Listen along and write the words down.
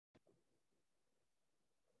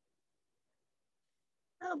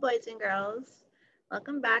Hello, boys and girls.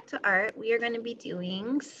 Welcome back to art. We are going to be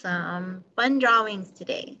doing some fun drawings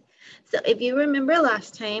today. So if you remember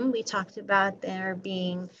last time, we talked about there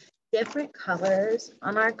being different colors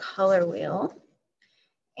on our color wheel.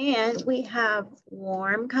 And we have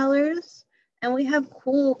warm colors and we have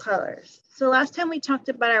cool colors. So last time we talked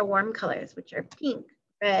about our warm colors, which are pink,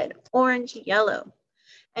 red, orange, yellow.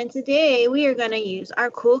 And today we are going to use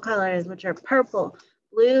our cool colors, which are purple,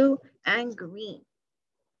 blue, and green.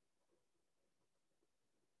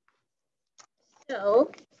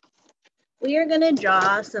 So we are going to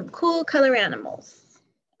draw some cool color animals.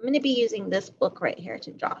 I'm going to be using this book right here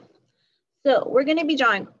to draw. So we're going to be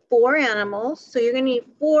drawing 4 animals. So you're going to need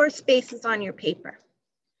 4 spaces on your paper.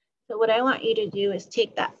 So what I want you to do is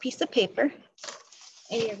take that piece of paper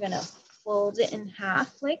and you're going to fold it in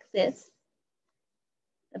half like this,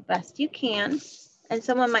 the best you can. And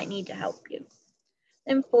someone might need to help you.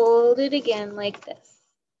 Then fold it again like this.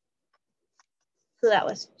 So that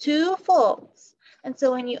was 2 folds. And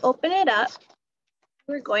so when you open it up,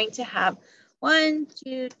 we're going to have 1,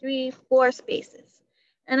 2, 3, 4 spaces.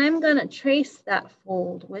 And I'm going to trace that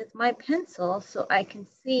fold with my pencil so I can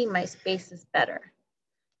see my spaces better.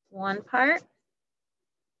 One part.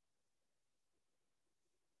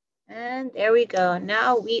 And there we go.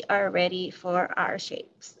 Now we are ready for our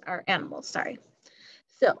shapes, our animals, sorry.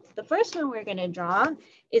 So the first one we're going to draw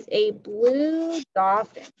is a blue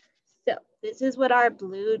dolphin. So this is what our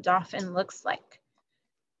blue dolphin looks like.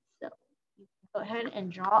 So you can go ahead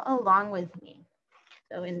and draw along with me.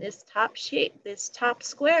 So in this top shape, this top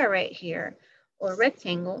square right here, or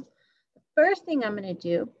rectangle, the first thing I'm going to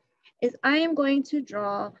do is I am going to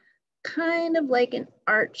draw kind of like an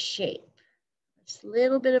arch shape. Just a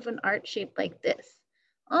little bit of an arch shape like this,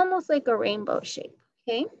 almost like a rainbow shape,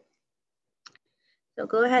 okay? So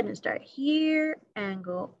go ahead and start here and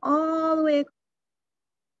go all the way across.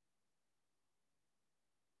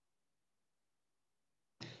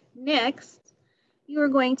 Next, you are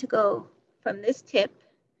going to go from this tip,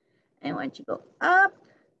 and I want you to go up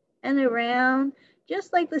and around,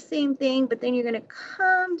 just like the same thing, but then you're going to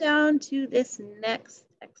come down to this next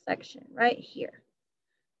section right here.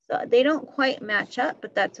 So they don't quite match up,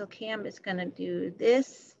 but that's okay. I'm just going to do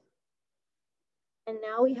this. And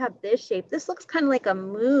now we have this shape. This looks kind of like a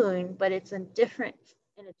moon, but it's in a different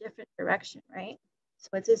direction, right? So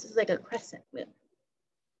this is like a crescent moon.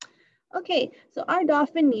 Okay, so our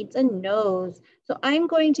dolphin needs a nose. So I'm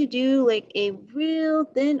going to do like a real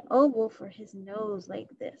thin oval for his nose like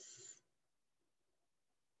this.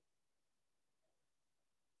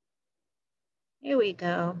 Here we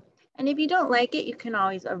go. And if you don't like it, you can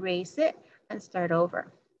always erase it and start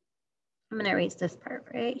over. I'm going to erase this part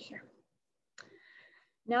right here.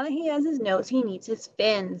 Now that he has his nose, he needs his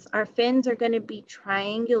fins. Our fins are going to be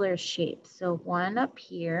triangular shapes. So one up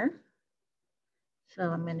here. So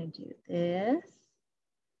I'm going to do this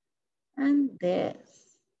and this.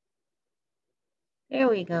 There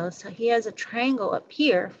we go. So he has a triangle up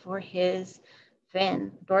here for his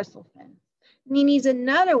fin, dorsal fin. And he needs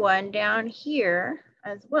another one down here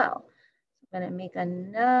as well. So I'm going to make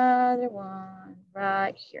another one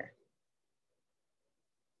right here.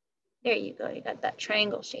 There you go. You got that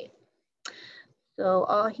triangle shape. So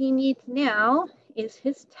all he needs now is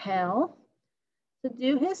his tail. To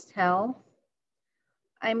do his tail,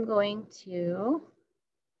 I'm going to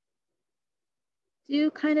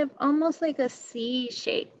do kind of almost like a C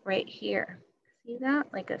shape right here. See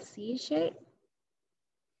that? Like a C shape.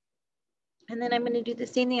 And then I'm going to do the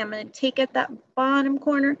same thing. I'm going to take at that bottom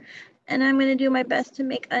corner and I'm going to do my best to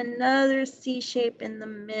make another C shape in the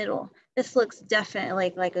middle. This looks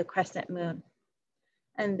definitely like a crescent moon.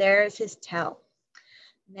 And there's his tail.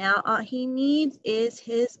 Now all he needs is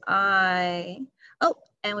his eye. Oh,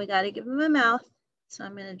 and we got to give him a mouth. So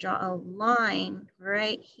I'm going to draw a line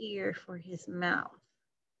right here for his mouth.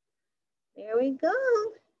 There we go.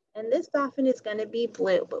 And this dolphin is going to be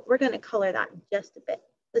blue, but we're going to color that in just a bit.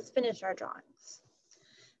 Let's finish our drawings.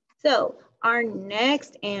 So our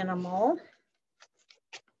next animal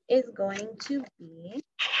is going to be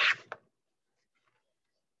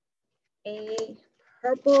a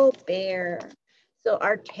purple bear. So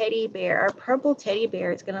our teddy bear, our purple teddy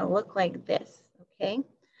bear is going to look like this, okay?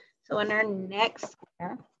 So in our next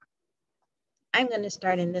square, I'm going to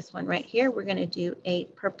start in this one right here. We're going to do a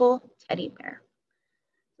purple teddy bear.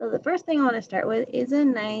 So the first thing I want to start with is a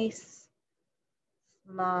nice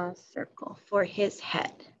small circle for his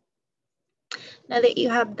head. Now that you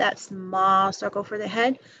have that small circle for the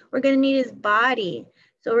head, we're going to need his body.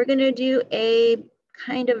 So we're going to do a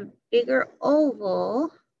kind of bigger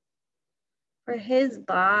oval for his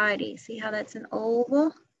body. See how that's an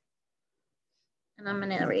oval? And I'm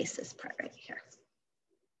gonna erase this part right here.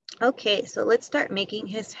 Okay, so let's start making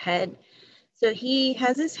his head. So he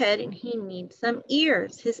has his head and he needs some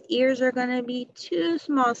ears. His ears are gonna be 2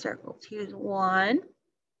 small circles. Here's 1,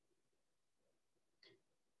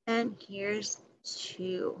 and here's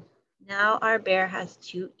 2. Now our bear has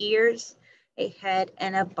 2 ears, a head,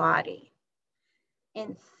 and a body.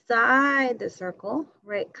 Inside the circle,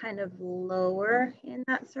 right kind of lower in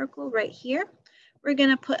that circle right here, we're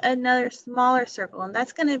gonna put another smaller circle, and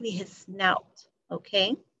that's gonna be his snout,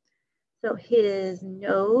 okay? So his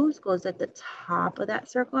nose goes at the top of that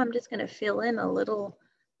circle. I'm just gonna fill in a little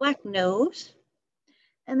black nose.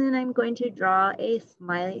 And then I'm going to draw a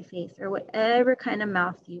smiley face or whatever kind of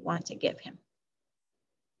mouth you want to give him.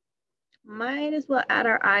 Might as well add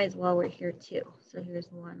our eyes while we're here too. So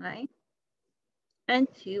here's 1 eye and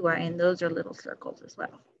 2 eye, and those are little circles as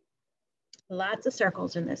well. Lots of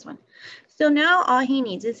circles in this one. So now all he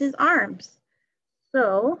needs is his arms.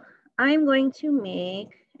 So I'm going to make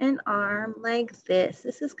an arm like this.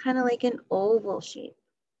 This is kind of like an oval shape.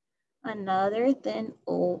 Another thin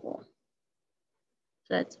oval.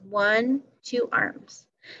 So that's 1, 2 arms.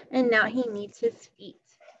 And now he needs his feet.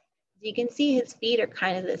 You can see his feet are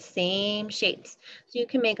kind of the same shapes. So you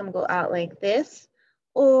can make them go out like this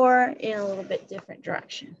or in a little bit different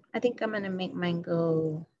direction. I think I'm gonna make mine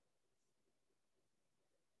go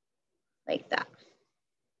like that.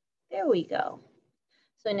 There we go.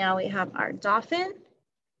 So now we have our dolphin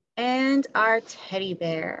and our teddy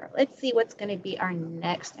bear. Let's see what's gonna be our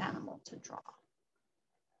next animal to draw.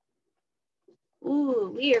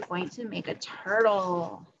 Ooh, we are going to make a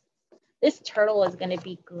turtle. This turtle is going to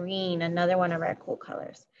be green, another one of our cool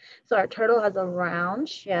colors. So our turtle has a round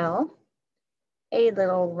shell, a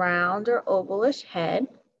little round or ovalish head,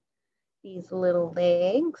 these little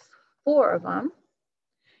legs, 4 of them,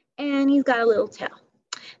 and he's got a little tail.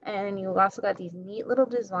 And you've also got these neat little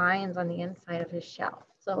designs on the inside of his shell.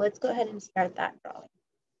 So let's go ahead and start that drawing.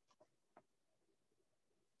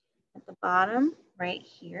 At the bottom right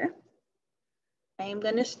here, I am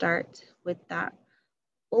going to start with that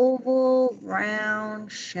oval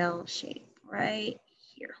round shell shape right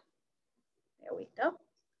here. There we go.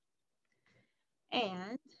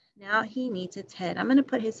 And now he needs its head. I'm going to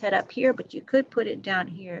put his head up here, but you could put it down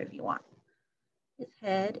here if you want. His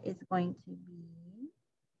head is going to be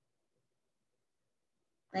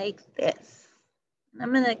like this. And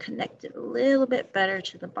I'm going to connect it a little bit better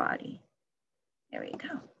to the body. There we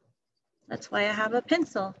go. That's why I have a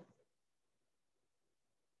pencil.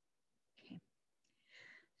 Okay.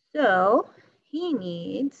 So he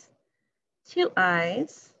needs 2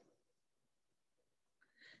 eyes.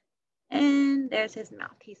 And there's his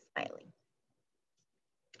mouth. He's smiling.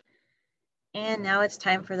 And now it's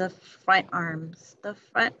time for the front arms. The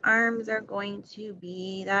front arms are going to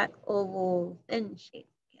be that oval thin shape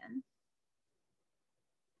again.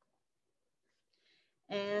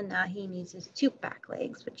 And now he needs his 2 back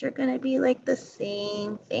legs, which are going to be like the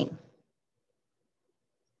same thing.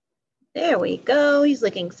 There we go. He's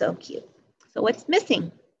looking so cute. So what's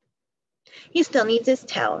missing? He still needs his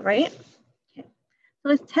tail, right? Okay. So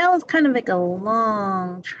his tail is kind of like a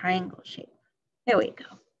long triangle shape. There we go.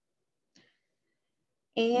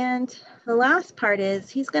 And the last part is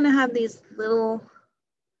he's going to have these little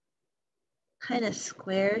kind of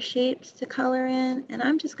square shapes to color in. And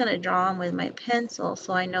I'm just going to draw them with my pencil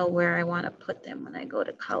so I know where I want to put them when I go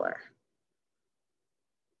to color.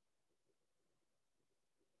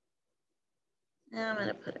 And I'm going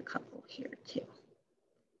to put a couple here too.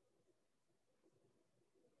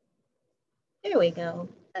 There we go.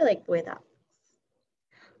 I like the way that looks.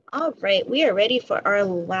 All right, we are ready for our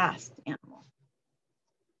last animal.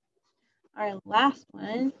 Our last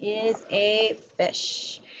one is a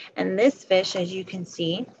fish. And this fish, as you can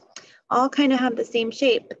see, all kind of have the same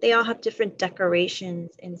shape, but they all have different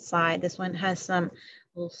decorations inside. This one has some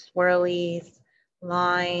little swirlies,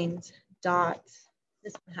 lines, dots.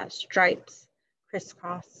 This one has stripes,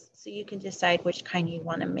 crisscross. So you can decide which kind you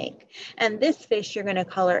want to make. And this fish, you're going to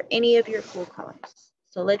color any of your cool colors.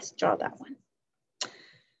 So let's draw that one.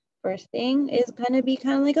 First thing is going to be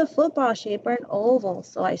kind of like a football shape or an oval.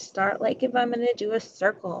 So I start like if I'm going to do a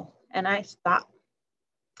circle and I stop.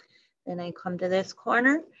 Then I come to this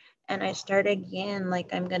corner and I start again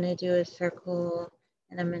like I'm going to do a circle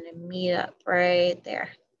and I'm going to meet up right there.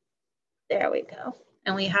 There we go.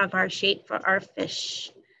 And we have our shape for our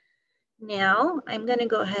fish. Now I'm going to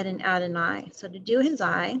go ahead and add an eye. So to do his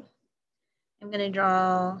eye, I'm going to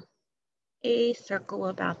draw a circle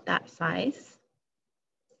about that size.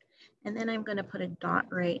 And then I'm going to put a dot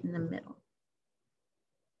right in the middle.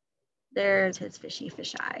 There's his fishy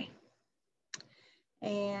fish eye.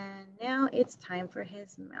 And now it's time for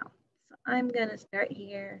his mouth. So I'm gonna start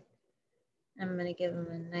here. I'm gonna give him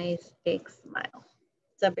a nice big smile.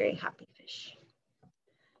 It's a very happy fish.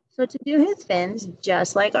 So to do his fins,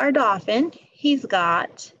 just like our dolphin, he's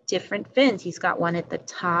got different fins. He's got one at the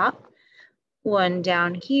top, one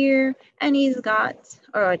down here, and he's got,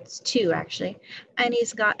 or it's two actually, and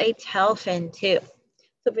he's got a tail fin too.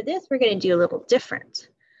 So for this, we're gonna do a little different.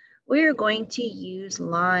 We're going to use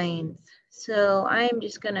lines. So I'm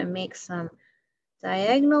just gonna make some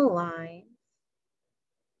diagonal lines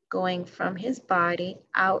going from his body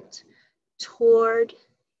out toward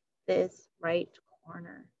this right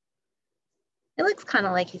corner. It looks kind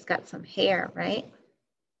of like he's got some hair, right?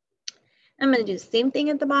 I'm gonna do the same thing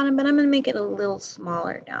at the bottom, but I'm gonna make it a little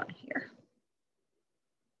smaller down here.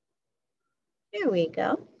 There we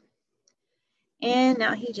go. And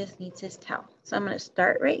now he just needs his tail. So I'm gonna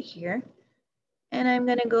start right here, and I'm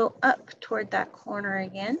gonna go up toward that corner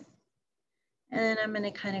again. And then I'm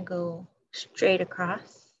gonna kind of go straight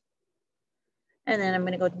across. And then I'm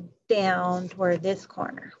gonna go down toward this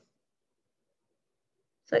corner.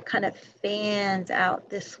 So it kind of fans out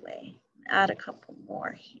this way. Add a couple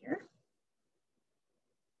more here.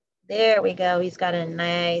 There we go. He's got a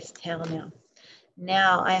nice tail now.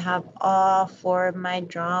 Now I have all 4 of my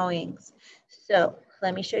drawings. So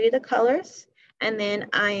let me show you the colors, and then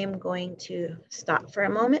I am going to stop for a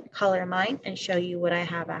moment, color mine, and show you what I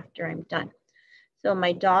have after I'm done. So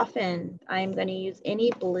my dolphin, I'm going to use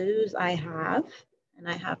any blues I have, and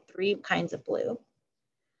I have 3 kinds of blue.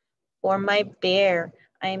 For my bear,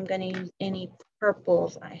 I'm going to use any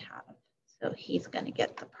purples I have. So he's going to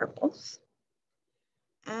get the purples.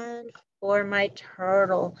 And for my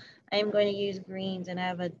turtle, I'm going to use greens, and I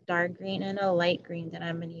have a dark green and a light green that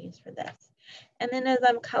I'm going to use for this. And then as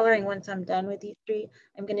I'm coloring, once I'm done with these 3,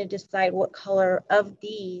 I'm going to decide what color of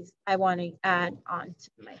these I want to add on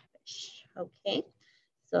to my fish. Okay,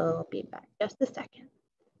 so I'll be back just a second.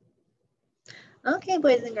 Okay,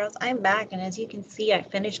 boys and girls, I'm back, and as you can see, I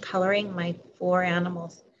finished coloring my 4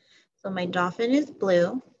 animals. So my dolphin is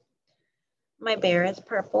blue, my bear is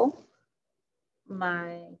purple,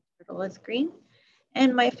 my turtle is green,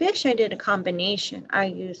 and my fish, I did a combination. I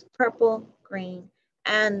used purple, green,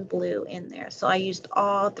 and blue in there. So I used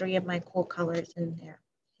all 3 of my cool colors in there,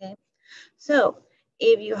 okay? So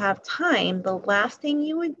if you have time, the last thing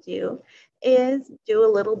you would do is do a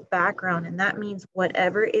little background, and that means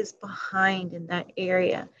whatever is behind in that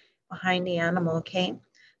area, behind the animal, okay?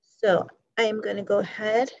 So I'm gonna go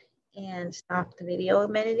ahead and stop the video a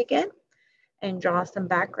minute again and draw some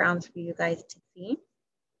backgrounds for you guys to see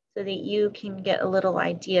so that you can get a little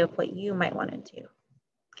idea of what you might want to do.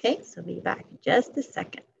 Okay, so be back in just a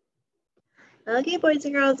second. Okay, boys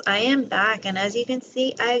and girls, I am back, and as you can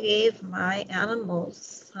see, I gave my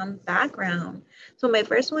animals some background. So my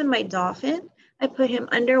first one, my dolphin, I put him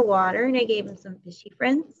underwater and I gave him some fishy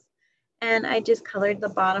friends, and I just colored the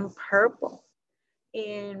bottom purple.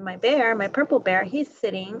 In my bear, my purple bear, he's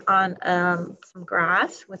sitting on some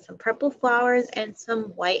grass with some purple flowers and some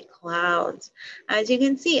white clouds. As you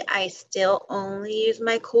can see, I still only use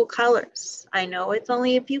my cool colors. I know it's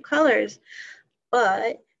only a few colors,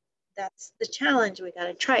 but that's the challenge. We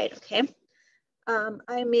gotta try it, okay?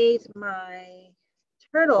 I made my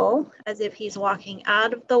turtle as if he's walking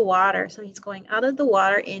out of the water. So he's going out of the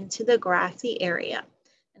water into the grassy area.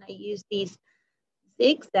 And I use these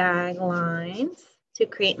zigzag lines to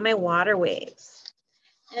create my water waves.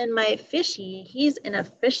 And my fishy, he's in a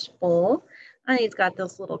fish bowl, and he's got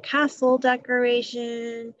this little castle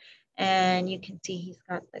decoration, and you can see he's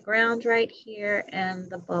got the ground right here and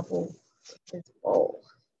the bubble with his bowl.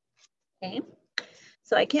 Okay,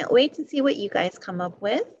 so I can't wait to see what you guys come up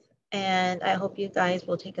with, and I hope you guys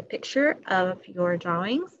will take a picture of your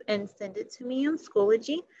drawings and send it to me on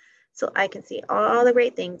Schoology so I can see all the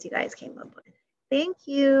great things you guys came up with. Thank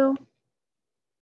you.